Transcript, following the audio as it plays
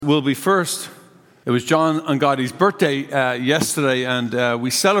Will be first. It was John Angotti's birthday yesterday, and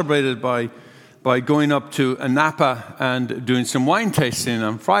we celebrated by going up to Napa and doing some wine tasting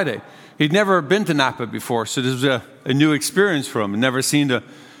on Friday. He'd never been to Napa before, so this was a new experience for him. Never seen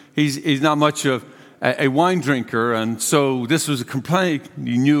he's not much of a wine drinker, and so this was a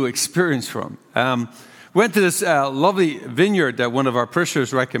completely new experience for him. Went to this lovely vineyard that one of our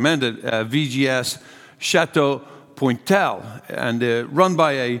parishioners recommended, VGS Chateau Pointel, and run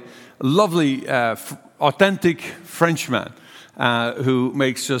by a lovely, authentic Frenchman who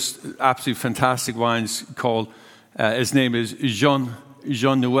makes just absolutely fantastic wines. His name is Jean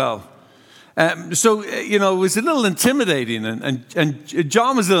Nouvel. So it was a little intimidating, and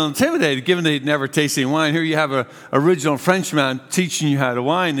John was a little intimidated, given that he'd never tasted wine. Here you have an original Frenchman teaching you how to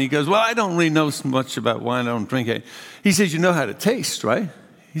wine, and he goes, "Well, I don't really know so much about wine. I don't drink it." He says, "You know how to taste, right?"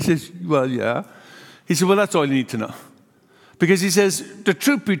 He says, "Well, yeah." He said, "Well, that's all you need to know." Because he says, the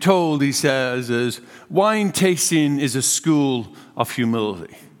truth be told, he says, is wine tasting is a school of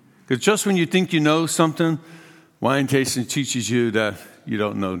humility. Because just when you think you know something, wine tasting teaches you that you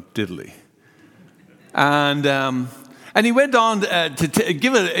don't know diddly. And he went on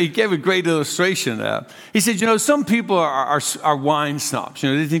he gave a great illustration. He said, some people are wine snobs.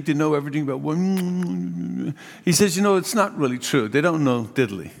 They think they know everything about wine. He says, it's not really true. They don't know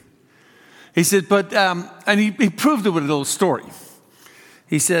diddly. He said, but, and he proved it with a little story.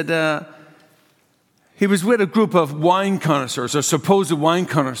 He said he was with a group of wine connoisseurs, or supposed wine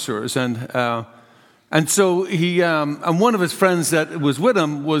connoisseurs, and so and one of his friends that was with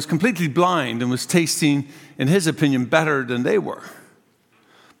him was completely blind and was tasting, in his opinion, better than they were.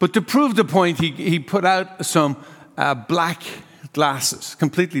 But to prove the point, he put out some black glasses,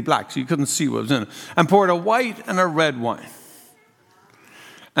 completely black, so you couldn't see what was in it, and poured a white and a red wine.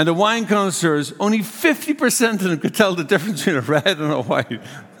 And the wine connoisseurs, only 50% of them could tell the difference between a red and a white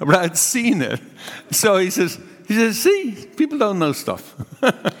without seeing it. So he says, see, people don't know stuff.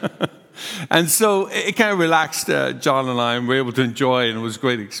 And so it kind of relaxed John and I, and we were able to enjoy it, and it was a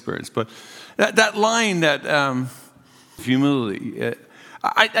great experience. But that line, that humility,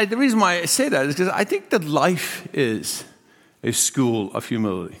 the reason why I say that is because I think that life is a school of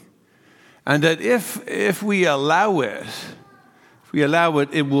humility. And that if we allow it,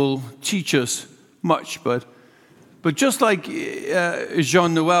 it will teach us much. But just like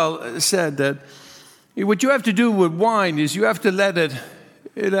Jean Nouvel said, that what you have to do with wine is you have to let it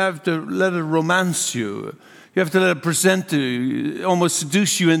romance you. You have to let it present to you, almost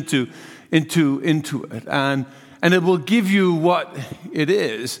seduce you into it, and it will give you what it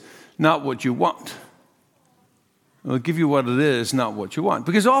is, not what you want. It will give you what it is, not what you want.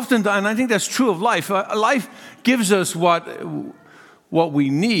 Because often, and I think that's true of life. Life gives us what we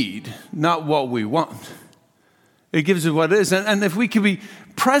need, not what we want. It gives us what it is. And if we can be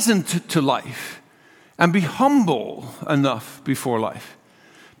present to life and be humble enough before life.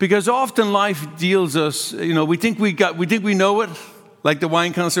 Because often life deals us, we think we know it, like the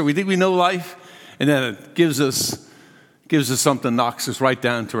wine connoisseur, we think we know life, and then it gives us something, knocks us right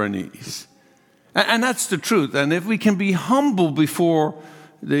down to our knees. And that's the truth. And if we can be humble before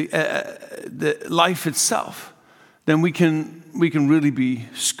the life itself, then we can really be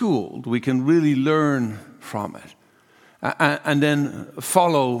schooled. We can really learn from it. And then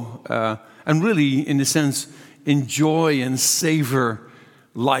follow and really, in a sense, enjoy and savor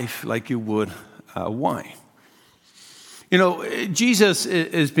life like you would wine. Jesus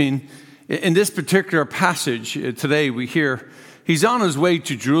has been, in this particular passage today, we hear he's on his way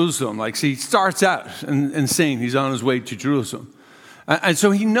to Jerusalem. Like, so he starts out and saying he's on his way to Jerusalem. And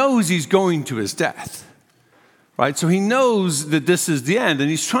so he knows he's going to his death. Right? So he knows that this is the end, and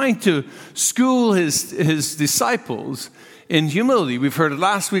he's trying to school his disciples in humility. We've heard it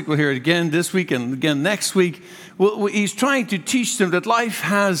last week, we'll hear it again this week, and again next week. Well, he's trying to teach them that life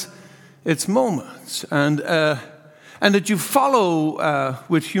has its moments, and that you follow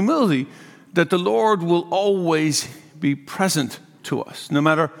with humility, that the Lord will always be present to us, no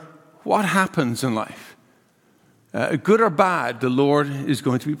matter what happens in life. Good or bad, the Lord is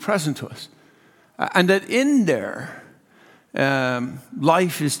going to be present to us. And that in there,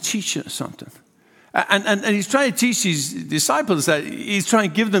 life is teaching us something. And he's trying to teach these disciples that he's trying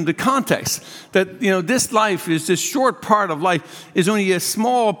to give them the context that, this life is this short part of life is only a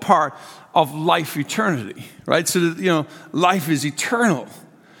small part of life eternity, right? So that, life is eternal.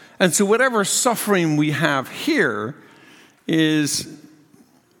 And so whatever suffering we have here is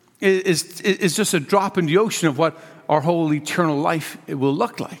just a drop in the ocean of what our whole eternal life it will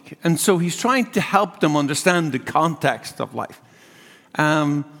look like. And so he's trying to help them understand the context of life.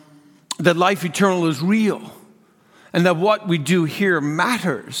 That life eternal is real. and that what we do here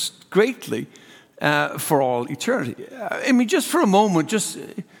matters greatly for all eternity. I mean, just for a moment,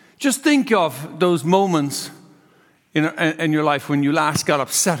 just think of those moments in your life when you last got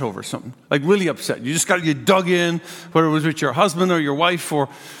upset over something, like really upset. You dug in, whether it was with your husband or your wife or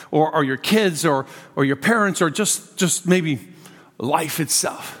your kids or your parents or just maybe life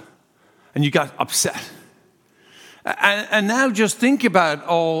itself, and you got upset. And now just think about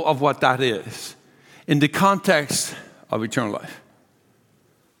all of what that is in the context of eternal life.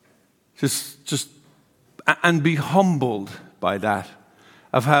 And be humbled by that,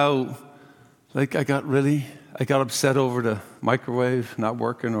 of how, like, I got upset over the microwave not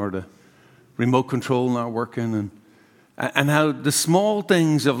working or the remote control not working, and how the small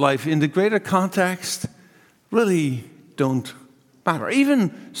things of life in the greater context really don't matter.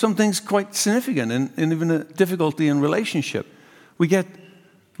 Even some things quite significant, and even a difficulty in relationship, we get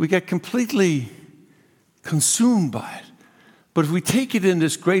completely consumed by it. But if we take it in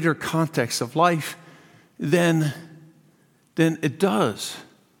this greater context of life, then it does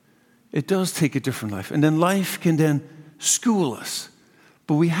take a different life. And then life can then school us.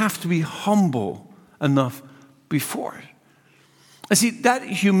 But we have to be humble enough before it. And see, that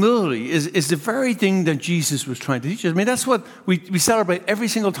humility is the very thing that Jesus was trying to teach us. I mean, that's what we celebrate every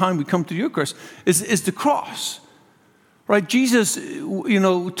single time we come to the Eucharist, is the cross. Right? Jesus,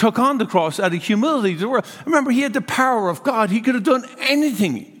 took on the cross out of humility to the world. Remember, he had the power of God. He could have done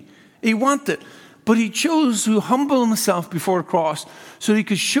anything he wanted. But he chose to humble himself before the cross so he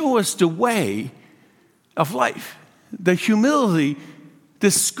could show us the way of life. The humility,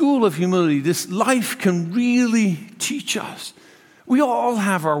 this school of humility, this life can really teach us. We all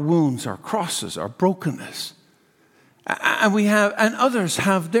have our wounds, our crosses, our brokenness. And others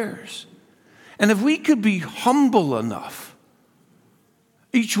have theirs. And if we could be humble enough,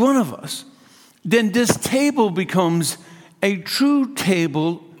 each one of us, then this table becomes a true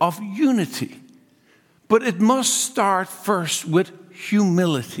table of unity. But it must start first with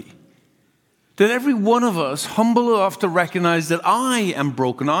humility. That every one of us humble enough to recognize that I am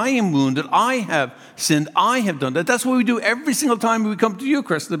broken, I am wounded, I have sinned, I have done that. That's what we do every single time we come to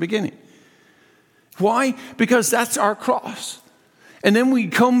Eucharist at the beginning. Why? Because that's our cross. And then we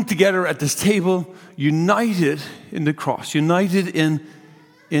come together at this table, united in the cross, united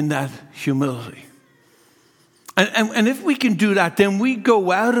in that humility. And if we can do that, then we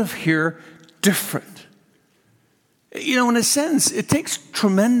go out of here different. In a sense, it takes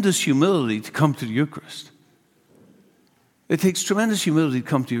tremendous humility to come to the Eucharist. It takes tremendous humility to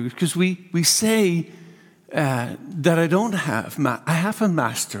come to the Eucharist because we say that I haven't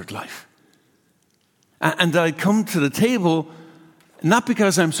mastered life. And that I come to the table not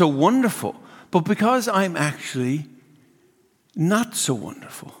because I'm so wonderful, but because I'm actually not so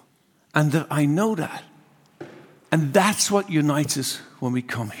wonderful. And that I know that. And that's what unites us when we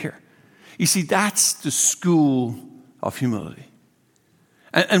come here. You see, that's the school of humility.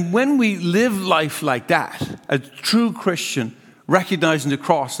 And when we live life like that, a true Christian, recognizing the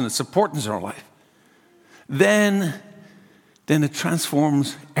cross and its importance in our life, then it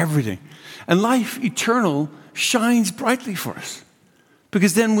transforms everything. And life eternal shines brightly for us.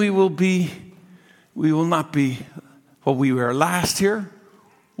 Because then we will not be what we were last here,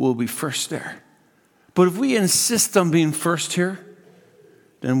 we'll be first there. But if we insist on being first here,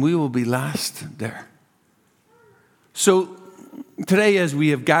 then we will be last there. So today, as we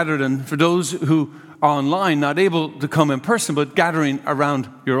have gathered, and for those who are online, not able to come in person, but gathering around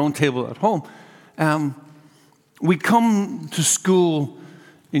your own table at home, we come to school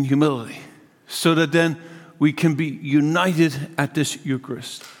in humility so that then we can be united at this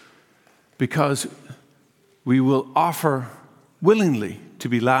Eucharist, because we will offer willingly to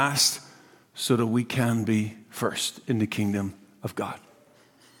be last so that we can be first in the kingdom of God.